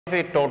If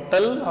we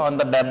total on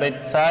the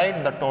debit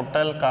side, the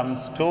total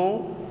comes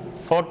to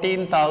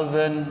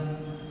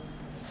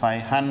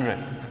 14,500.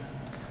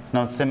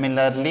 Now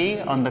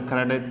similarly on the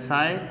credit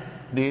side,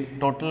 the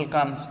total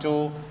comes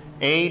to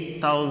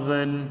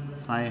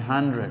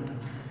 8,500.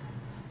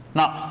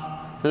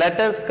 Now let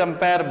us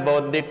compare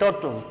both the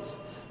totals.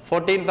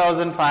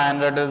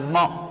 14,500 is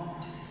more.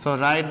 So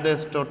write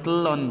this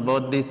total on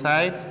both the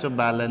sides to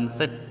balance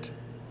it.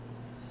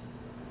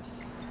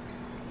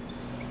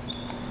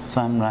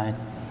 So I am right.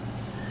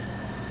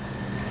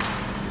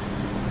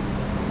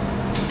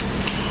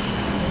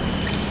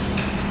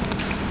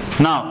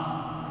 Now,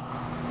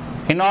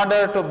 in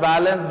order to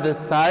balance this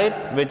side,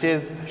 which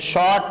is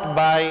short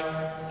by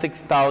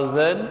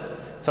 6,000,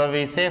 so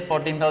we say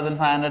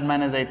 14,500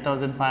 minus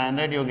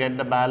 8,500, you get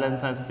the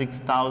balance as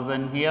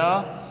 6,000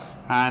 here,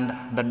 and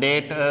the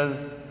date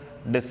is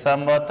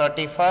December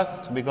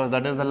 31st because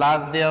that is the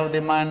last day of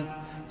the month.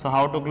 So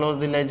how to close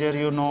the ledger,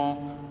 you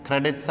know.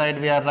 Credit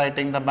side we are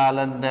writing the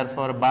balance,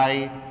 therefore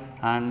by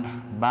and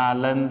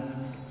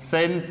balance.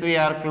 Since we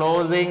are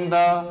closing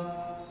the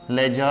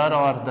ledger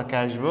or the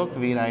cash book,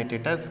 we write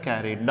it as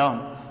carried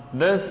down.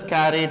 This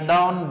carried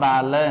down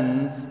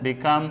balance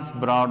becomes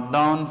brought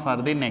down for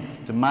the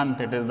next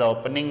month. It is the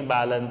opening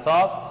balance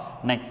of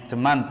next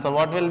month. So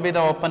what will be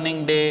the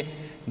opening day?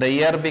 The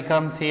year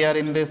becomes here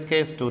in this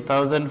case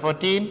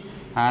 2014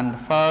 and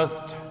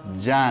 1st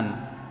Jan.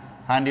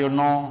 And you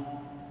know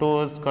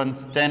 2 is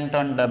constant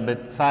on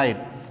debit side.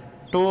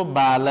 To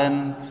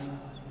balance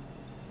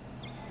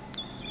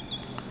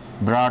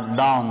brought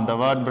down. The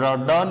word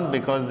brought down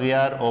because we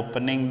are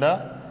opening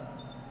the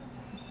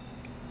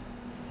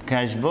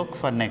cash book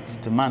for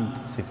next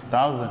month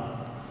 6,000.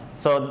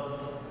 So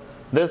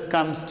this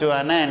comes to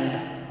an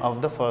end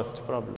of the first problem.